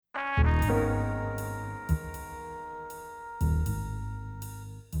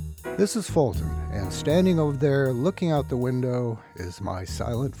This is Fulton, and standing over there looking out the window is my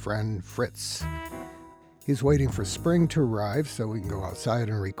silent friend Fritz. He's waiting for spring to arrive so we can go outside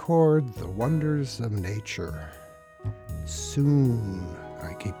and record the wonders of nature. Soon,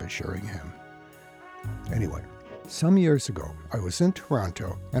 I keep assuring him. Anyway, some years ago, I was in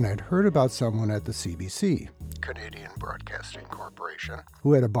Toronto and I'd heard about someone at the CBC, Canadian Broadcasting Corporation,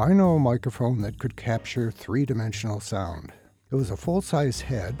 who had a binaural microphone that could capture three-dimensional sound. It was a full-size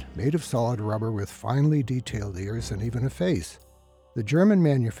head made of solid rubber with finely detailed ears and even a face. The German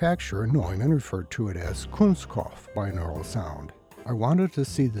manufacturer Neumann referred to it as Kunstkopf binaural sound. I wanted to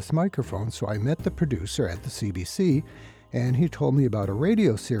see this microphone, so I met the producer at the CBC, and he told me about a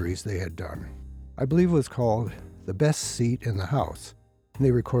radio series they had done. I believe it was called The Best Seat in the House. And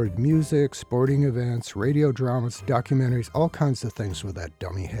they recorded music, sporting events, radio dramas, documentaries, all kinds of things with that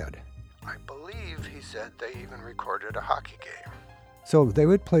dummy head. I believe he said they even recorded a hockey game. So they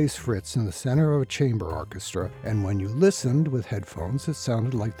would place Fritz in the center of a chamber orchestra, and when you listened with headphones, it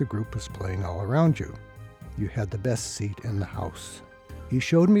sounded like the group was playing all around you. You had the best seat in the house. He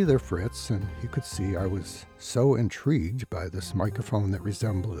showed me their Fritz, and he could see I was so intrigued by this microphone that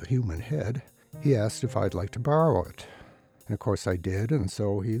resembled a human head, he asked if I'd like to borrow it. And of course I did, and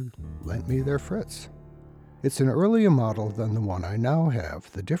so he lent me their Fritz. It's an earlier model than the one I now have.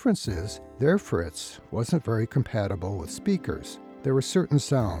 The difference is, their Fritz wasn't very compatible with speakers. There were certain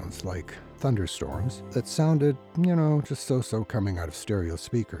sounds, like thunderstorms, that sounded, just so-so coming out of stereo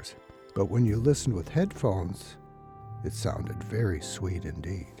speakers. But when you listened with headphones, it sounded very sweet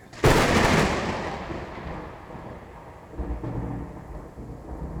indeed.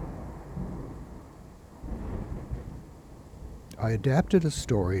 I adapted a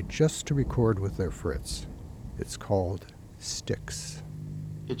story just to record with their Fritz. It's called Sticks.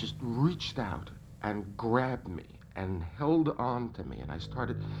 It just reached out and grabbed me and held on to me, and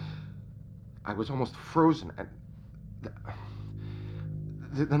I was almost frozen, and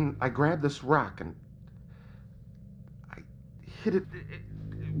then I grabbed this rock and I hit it. It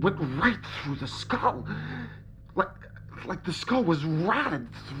went right through the skull, like the skull was rotted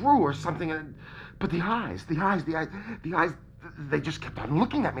through or something. But the eyes, they just kept on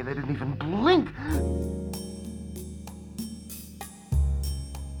looking at me. They didn't even blink.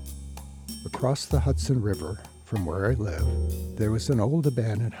 Across the Hudson River, from where I live, there was an old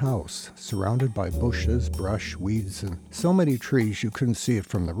abandoned house surrounded by bushes, brush, weeds, and so many trees you couldn't see it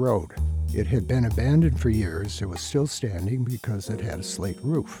from the road. It had been abandoned for years. It was still standing because it had a slate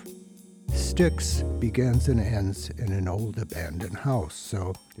roof. Sticks begins and ends in an old abandoned house,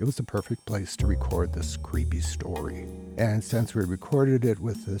 so it was the perfect place to record this creepy story. And since we recorded it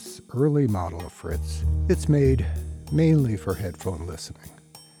with this early model of Fritz, it's made mainly for headphone listening.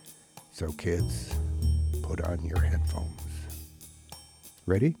 So kids, put on your headphones.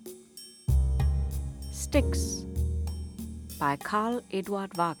 Ready? Sticks by Karl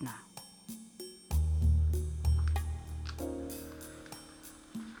Eduard Wagner.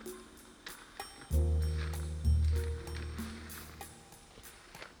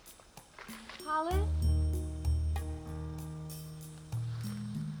 Colin?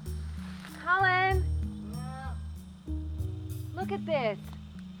 Colin? Look at this.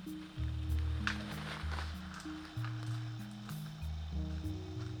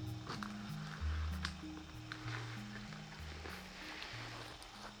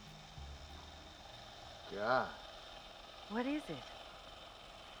 Yeah, What is it?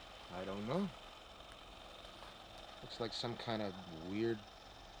 I don't know. Looks like some kind of weird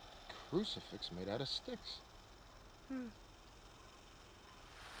crucifix made out of sticks.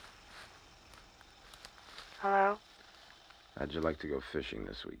 Hello? How'd you like to go fishing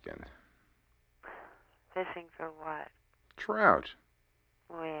this weekend? Fishing for what? Trout.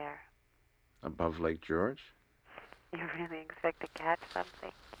 Where? Above Lake George? You really expect to catch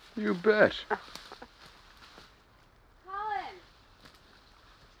something? You bet. Colin!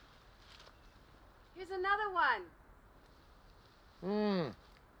 Here's another one.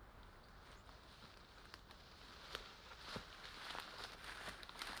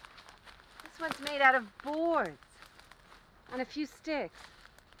 This one's made out of boards and a few sticks.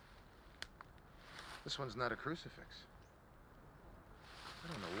 This one's not a crucifix. I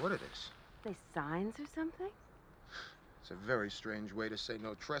don't know what it is. Are they signs or something? It's a very strange way to say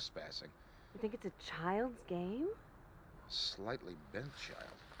no trespassing. You think it's a child's game? A slightly bent child.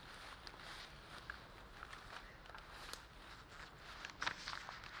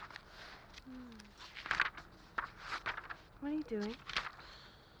 What are you doing?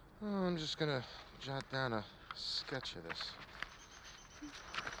 Oh, I'm just gonna jot down a sketch of this.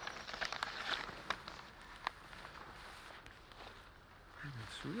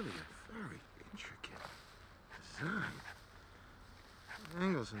 It's really a very intricate design. The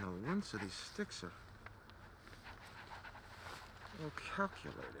angles and the lengths of these sticks are well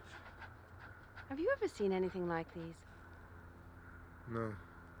calculated. Have you ever seen anything like these? No.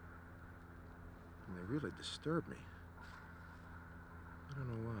 And they really disturb me. I don't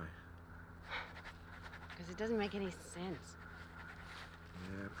know why. Because it doesn't make any sense.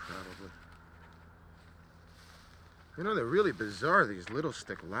 Yeah, probably. You know, they're really bizarre, these little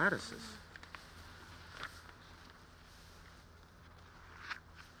stick lattices.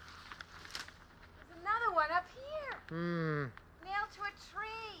 There's another one up here. Nailed to a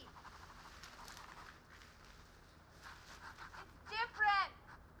tree. It's different.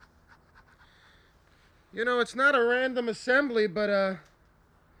 You know, it's not a random assembly, but a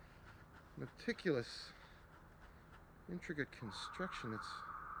meticulous, intricate construction. It's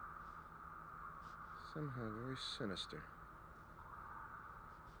somehow very sinister.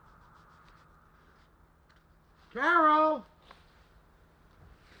 Carol!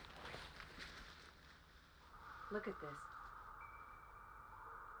 Look at this.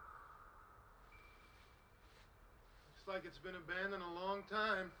 Looks like it's been abandoned a long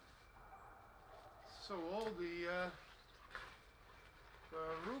time. It's so old, the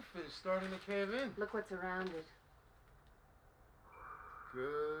roof is starting to cave in. Look what's around it.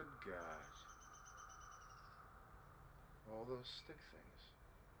 Good God. All those stick things.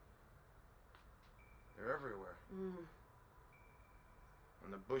 They're everywhere.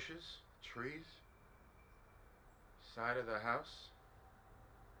 On the bushes, trees, side of the house.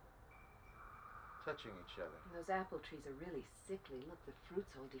 Touching each other. And those apple trees are really sickly. Look, the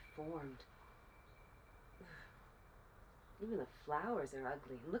fruit's all deformed. Even the flowers are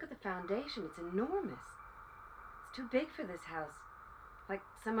ugly. And look at the foundation. It's enormous. It's too big for this house. Like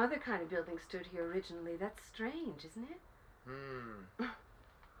some other kind of building stood here originally. That's strange, isn't it?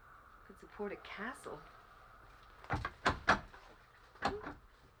 Could support a castle.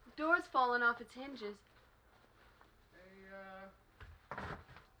 The door's fallen off its hinges. Hey,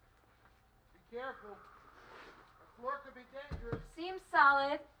 be careful. The floor could be dangerous. Seems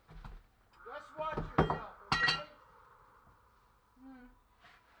solid. Just watch yourself, okay?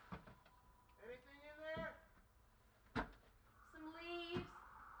 Anything in there? Some leaves.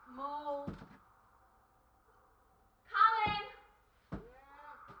 Mold. Colin! Yeah.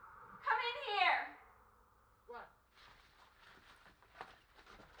 Come in here! What?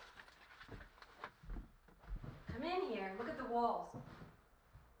 Come in here. Look at the walls.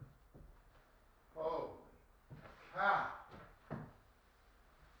 Holy cow.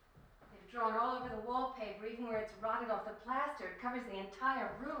 They've drawn all over the wallpaper, even where it's rotted off the plaster. It covers the entire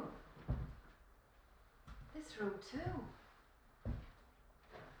room. This room, too.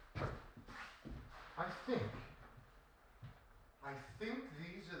 I think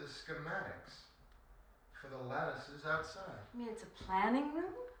these are the schematics for the lattices outside. You mean it's a planning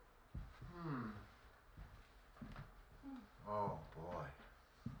room? Oh, boy.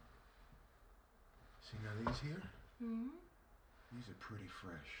 See, now these here? These are pretty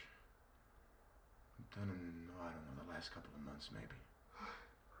fresh. Done in, I don't know, the last couple of months, maybe.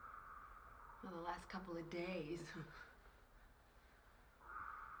 Well, the last couple of days.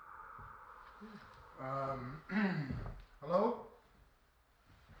 Hello?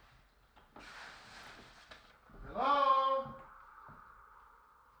 Hello?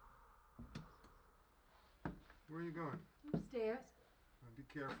 Where are you going? Upstairs. Be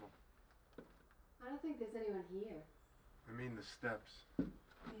careful. I don't think there's anyone here. I mean the steps.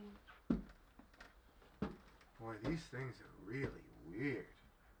 Yeah. Boy, these things are really weird.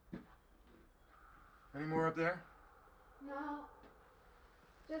 Any more up there? No.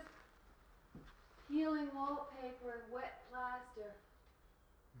 Just peeling wallpaper and wet plaster.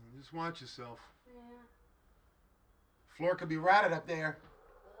 Just watch yourself. Yeah. Floor could be rotted up there.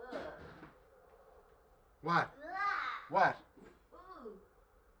 Ugh. What? Ugh. What? Ooh.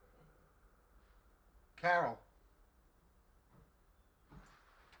 Carol.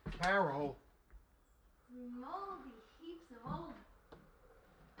 Carol. Moldy heaps of mold.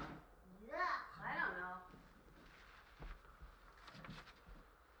 Yuck. I don't know.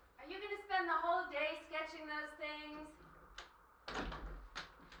 Are you going to spend the whole day sketching those things?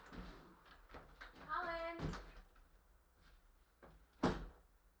 Colin? Colin!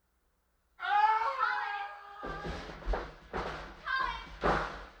 Colin!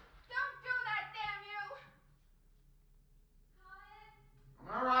 Don't do that, damn you! Colin? I'm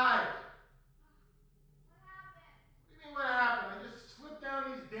all right. What happened?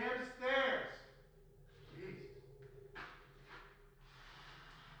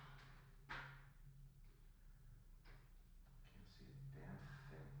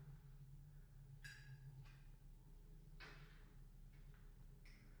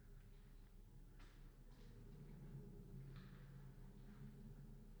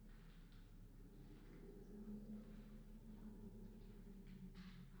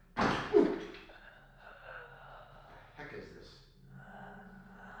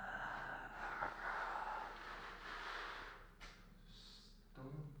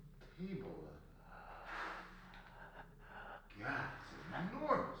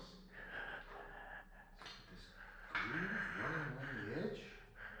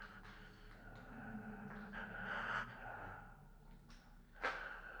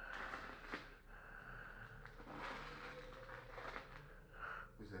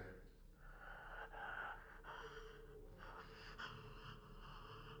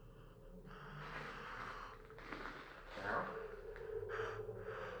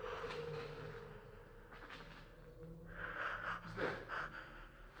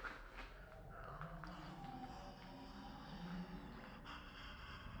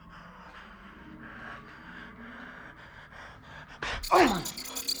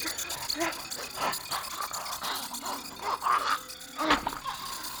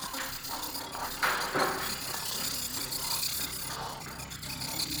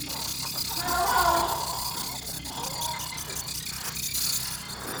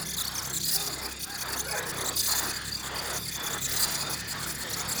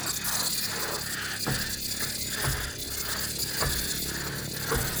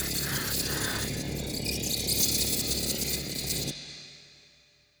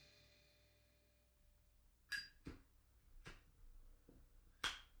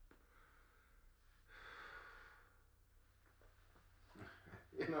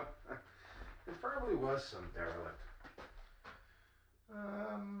 You know, it probably was some derelict.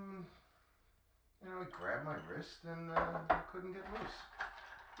 It grabbed my wrist and I couldn't get loose.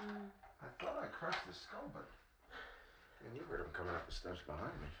 I thought I crushed the skull, but you heard him coming up the steps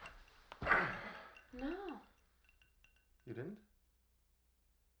behind me. No. You didn't?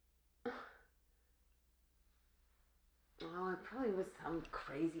 Oh, it probably was some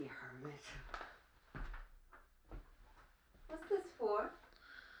crazy hermit. What's this for?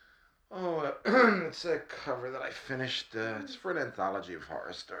 Oh, it's a cover that I finished. It's for an anthology of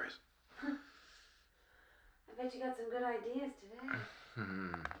horror stories. I bet you got some good ideas today.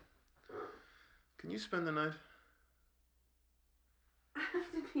 Can you spend the night? I have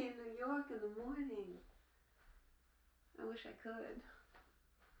to be in New York in the morning. I wish I could.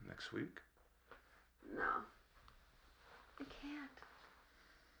 Next week? No. I can't.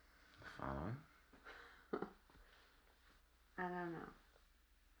 The following? I don't know.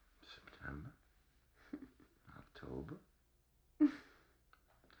 September? October?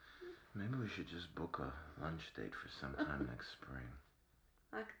 Maybe we should just book a lunch date for sometime next spring.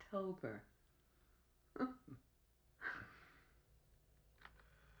 October.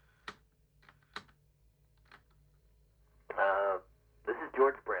 This is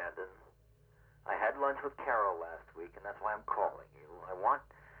George Brandon. I had lunch with Carol last week, and that's why I'm calling you. I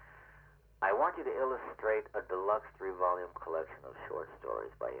want you to illustrate a deluxe 3-volume collection of short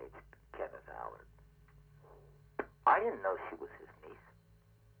stories by H. Kenneth Howard. I didn't know she was his niece.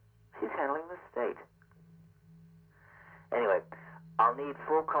 She's handling the estate. Anyway, I'll need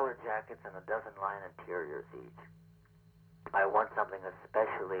full-color jackets and a dozen line interiors each. I want something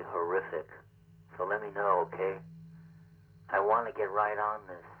especially horrific, so let me know, okay? I want to get right on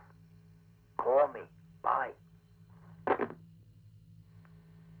this. Call me. Bye.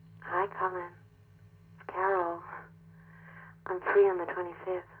 Hi, Colin. It's Carol. I'm free on the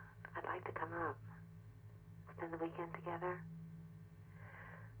 25th. I'd like to come up. Spend the weekend together.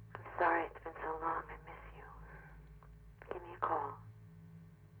 I'm sorry it's been so long. I miss you. Give me a call.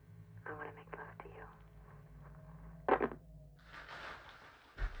 I want to make love to you.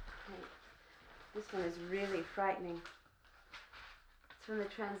 Hey, this one is really frightening. It's from the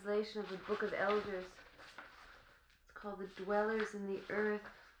translation of the Book of Elders. It's called The Dwellers in the Earth.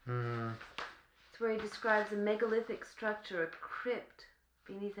 It's where he describes a megalithic structure, a crypt,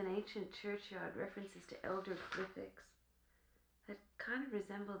 beneath an ancient churchyard, references to elder glyphics that kind of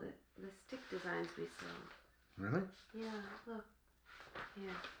resemble the stick designs we saw. Really? Yeah, look.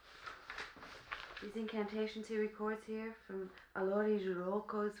 Here. These incantations he records here from Alori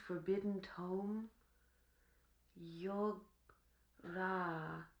Juroko's Forbidden Tome. Yogra,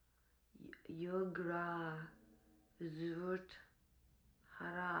 Zurt,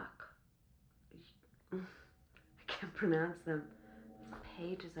 Harak. I can't pronounce them. There's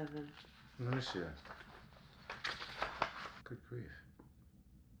pages of them. Let me see that. Good grief.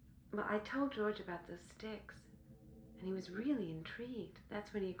 Well, I told George about those sticks, and he was really intrigued.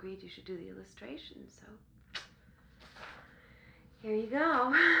 That's when he agreed you should do the illustrations, so here you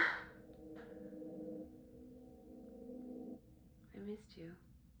go. I missed you.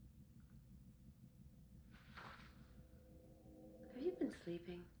 Have you been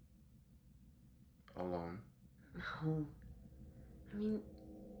sleeping? Alone. No. I mean,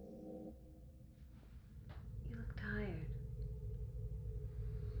 you look tired.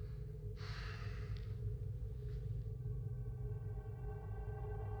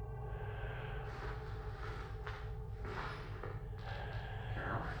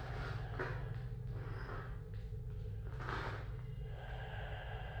 Carol?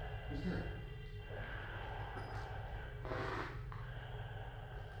 Who's there?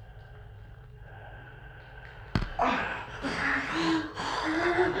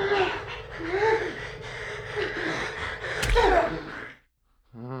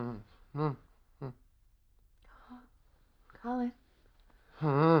 Colin.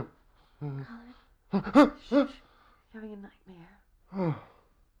 Colin. Shh. You're having a nightmare.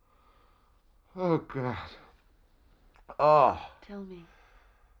 Oh, God. Oh. Tell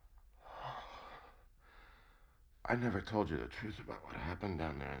I never told you the truth about what happened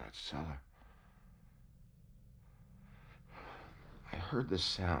down there in that cellar. I heard this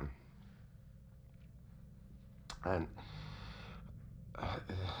sound. And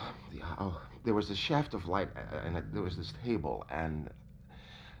there was this shaft of light, and there was this table, and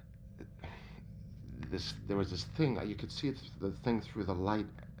there was this thing. You could see the thing through the light.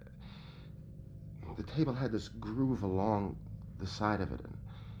 The table had this groove along the side of it, and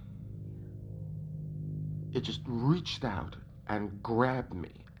it just reached out and grabbed me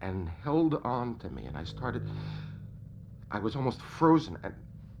and held on to me, and I was almost frozen, and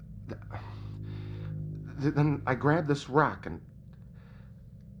then I grabbed this rock and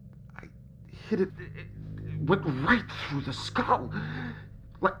I hit it. It went right through the skull,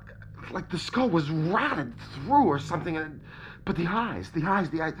 like the skull was rotted through or something. But the eyes,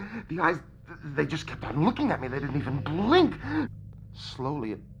 they just kept on looking at me. They didn't even blink.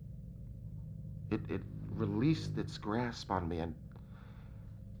 Slowly, it released its grasp on me, and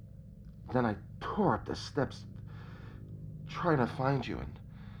then I tore up the steps, trying to find you, and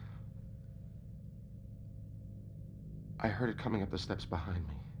I heard it coming up the steps behind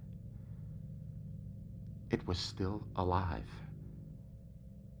me. It was still alive.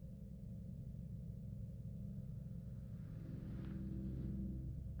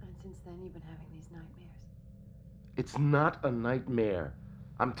 And since then, you've been having these nightmares. It's not a nightmare.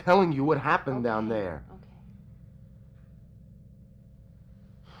 I'm telling you what happened down there. Okay.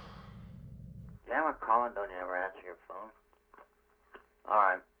 Damn it, Colin, don't you ever answer your phone? All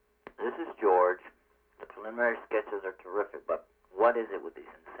right, this is George. The preliminary sketches are terrific, but what is it with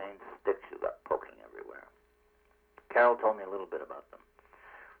these insane sticks you got poking everywhere? Carol told me a little bit about them.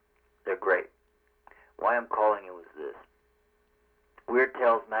 They're great. Why I'm calling you is this. Weird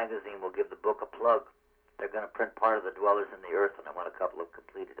Tales magazine will give the book a plug. They're going to print part of The Dwellers in the Earth, and I want a couple of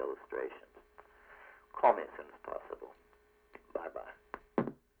completed illustrations. Call me as soon as possible. Bye-bye.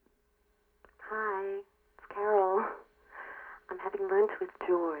 Hi, it's Carol. I'm having lunch with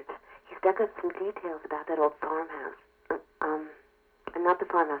George. He's dug up some details about that old farmhouse. Not the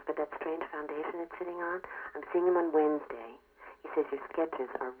farmhouse, but that strange foundation it's sitting on. I'm seeing him on Wednesday. He says your sketches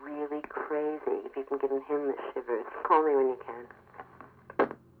are really crazy. If you can give him the shivers, call me when you can.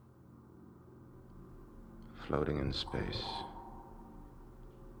 Floating in space.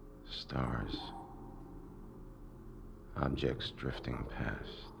 Stars. Objects drifting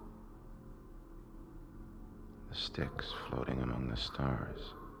past. The sticks floating among the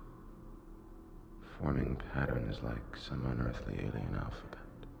stars, forming patterns like some unearthly alien alphabet.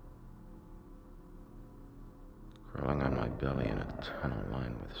 Crawling on my belly in a tunnel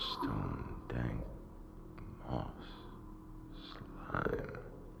lined with stone, dank, moss, slime.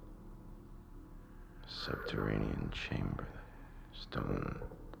 Subterranean chamber, stone,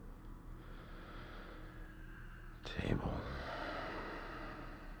 table.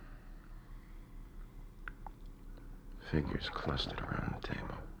 Figures clustered around the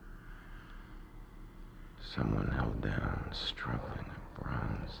table. Someone held down, struggling, a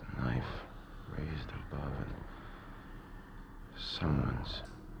bronze knife raised above it. Someone's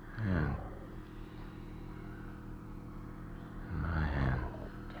hand. In my hand.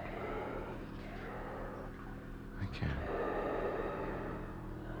 I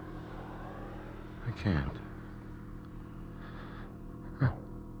can't.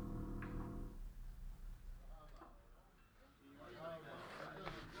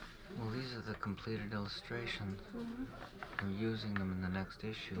 Well, these are the completed illustrations. Mm-hmm. I'm using them in the next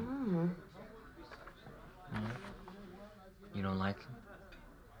issue. Mm-hmm. You don't like them?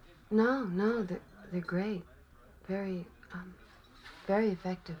 No, they're great. Very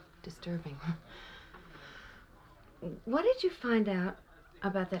effective, disturbing. What did you find out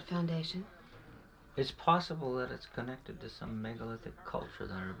about that foundation? It's possible that it's connected to some megalithic culture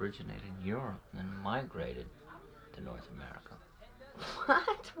that originated in Europe and migrated to North America.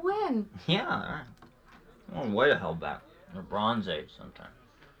 What? When? Yeah, well, way the hell back. In the Bronze Age sometime.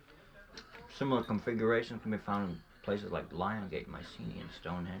 Similar configurations can be found in places like Lion Gate, Mycenaean,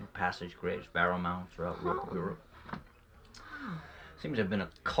 Stonehenge, passage graves, barrow mounts throughout Europe. Seems to have been a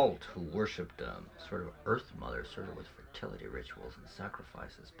cult who worshipped sort of Earth Mother, sort of with fertility rituals and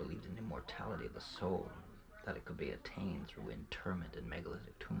sacrifices, believed in immortality of the soul, that it could be attained through interment in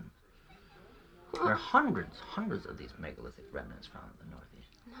megalithic tombs. There are hundreds of these megalithic remnants found in the Northeast.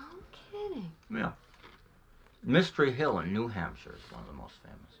 No kidding. Yeah. Mystery Hill in New Hampshire is one of the most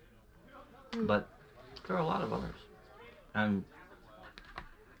famous. But there are a lot of others. And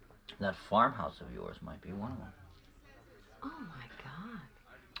that farmhouse of yours might be one of them. Oh my God.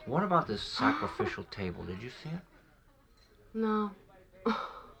 What about this sacrificial table? Did you see it? No.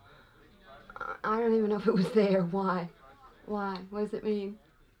 I don't even know if it was there. Why? Why? What does it mean?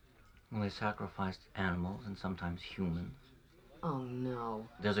 Well, they sacrificed animals and sometimes humans. Oh, no.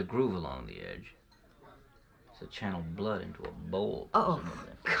 There's a groove along the edge. To channel blood into a bowl. Oh,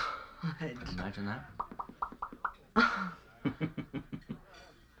 presumably. God. Imagine that.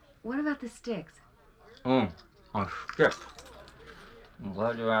 What about the sticks? Oh, a stick. I'm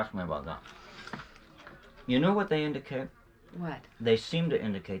glad you asked me about that. You know what they indicate? What? They seem to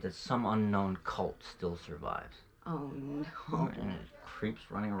indicate that some unknown cult still survives. Oh, no. And there's creeps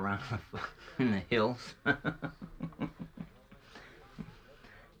running around in the hills.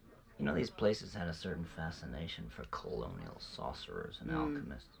 You know, these places had a certain fascination for colonial sorcerers and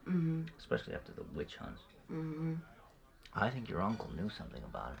alchemists. Mm-hmm. Especially after the witch hunts. Mm-hmm. I think your uncle knew something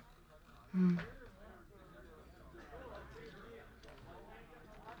about it. Hmm.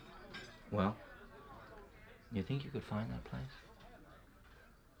 Well, you think you could find that place?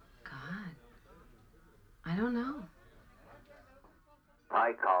 God. I don't know.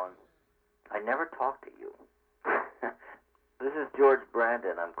 Hi, Colin. I never talked to you. This is George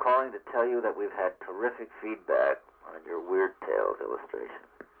Brandon. I'm calling to tell you that we've had terrific feedback on your Weird Tales illustration.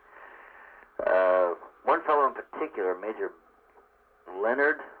 One fellow in particular, Major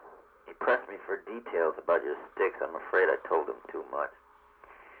Leonard, he pressed me for details about your sticks. I'm afraid I told him too much.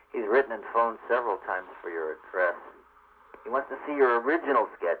 He's written and phoned several times for your address. He wants to see your original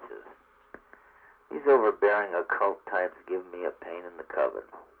sketches. These overbearing occult types give me a pain in the coven,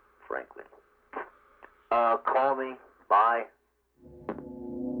 frankly. Call me. Bye.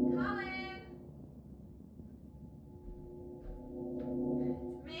 Colin!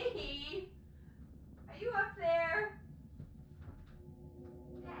 It's me! Are you up there?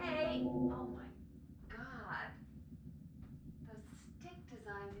 Hey! Oh my God. Those stick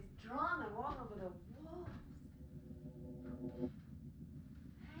designs, he's drawn them all over the walls.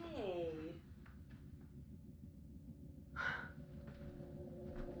 Hey.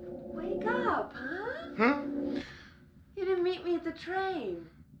 Wake up, huh? Hmm? You didn't meet me at the train.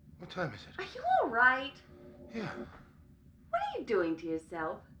 What time is it? Are you all right? Yeah. What are you doing to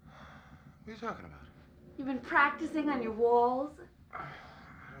yourself? What are you talking about? You've been practicing on your walls? I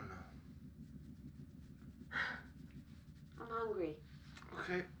don't know. I'm hungry.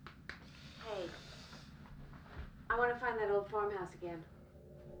 Okay. Hey, I want to find that old farmhouse again.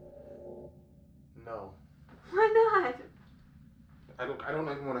 No. Why not? I don't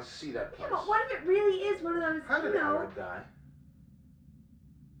even want to see that place. Yeah, but what if it really is one of those, How did you know... Allard die?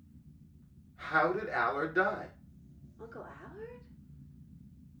 How did Allard die? Uncle Allard?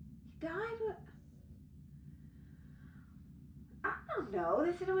 He died? What? I don't know.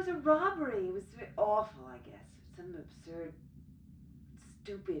 They said it was a robbery. It was awful, I guess. Some absurd,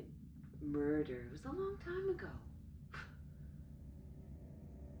 stupid murder. It was a long time ago.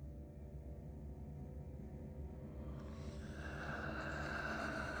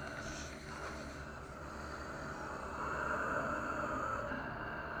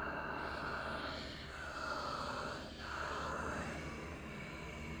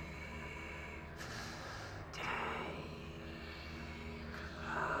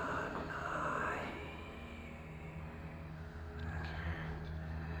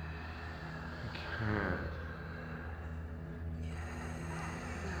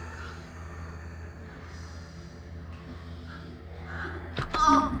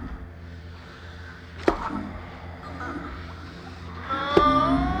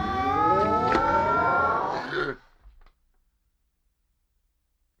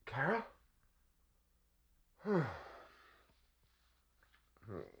 Carol?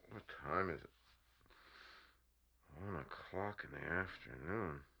 What time is it? 1 o'clock in the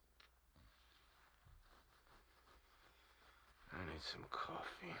afternoon. I need some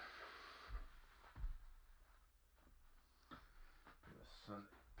coffee. The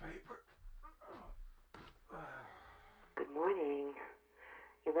Sunday paper. Good morning.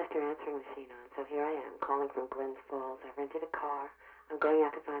 You left your answering machine on, so here I am, calling from Glens Falls. I rented a car. I'm going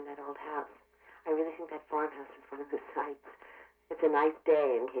out to find that old house. I really think that farmhouse in front of the sights. It's a nice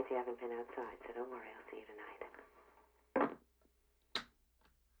day, in case you haven't been outside, so don't worry, I'll see you tonight.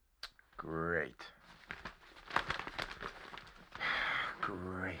 Great.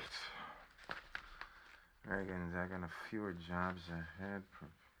 Great. Reagan's I got a fewer jobs ahead.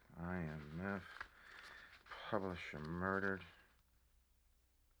 IMF. Publisher murdered.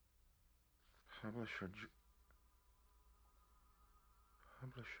 Publisher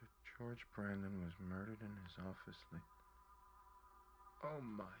George Brandon was murdered in his office late. Oh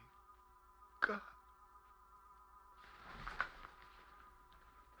my God.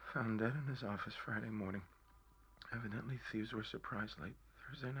 Found dead in his office Friday morning. Evidently thieves were surprised late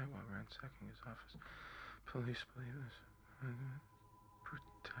Thursday night while ransacking his office. Police believe this.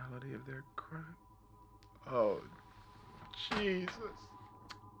 Brutality of their crime. Oh, Jesus.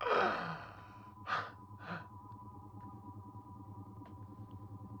 The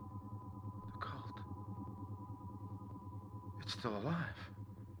cult. It's still alive.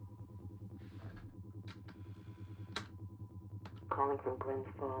 Calling from Glens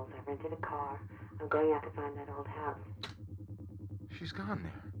Falls. I rented a car. I'm going out to find that old house. She's gone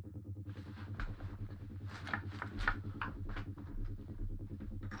there.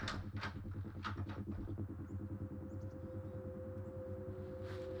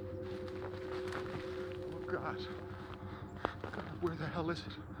 Oh, God. God, where the hell is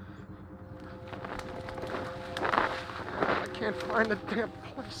it? I can't find the damn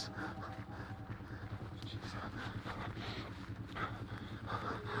place. Jeez.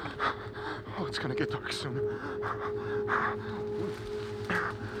 Oh, it's gonna get dark soon.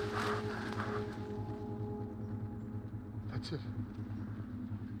 That's it.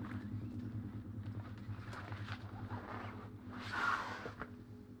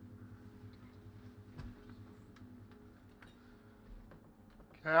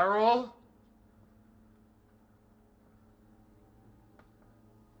 Carol?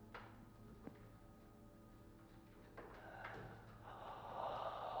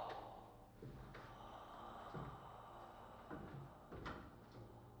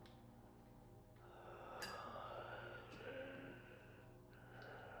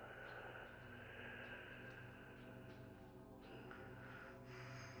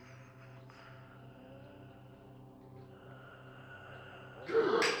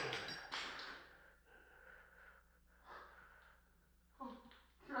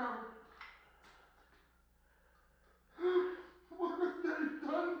 What have they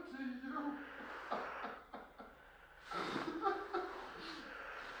done to you?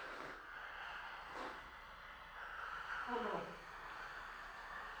 Oh no.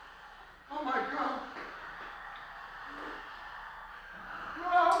 Oh my God.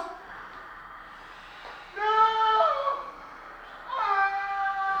 No! No!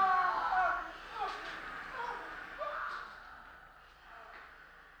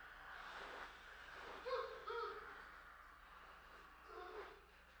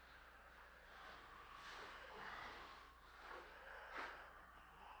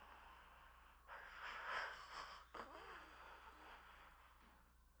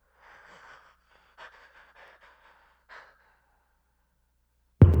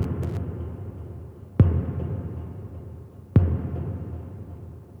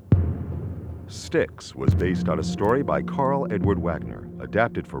 Styx was based on a story by Carl Edward Wagner,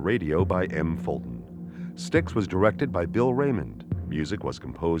 adapted for radio by M. Fulton. Styx was directed by Bill Raymond. Music was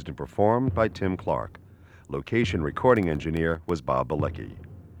composed and performed by Tim Clark. Location recording engineer was Bob Bilecki.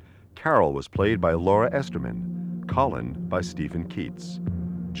 Carol was played by Laura Esterman. Colin by Stephen Keats.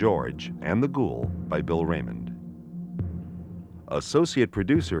 George and the Ghoul by Bill Raymond. Associate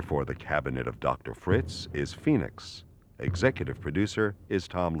producer for The Cabinet of Dr. Fritz is Phoenix. Executive producer is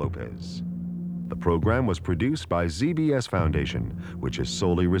Tom Lopez. The program was produced by ZBS Foundation, which is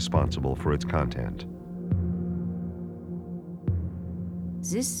solely responsible for its content.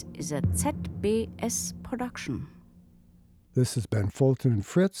 This is a ZBS production. This has been Fulton and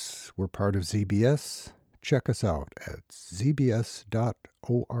Fritz. We're part of ZBS. Check us out at zbs.org.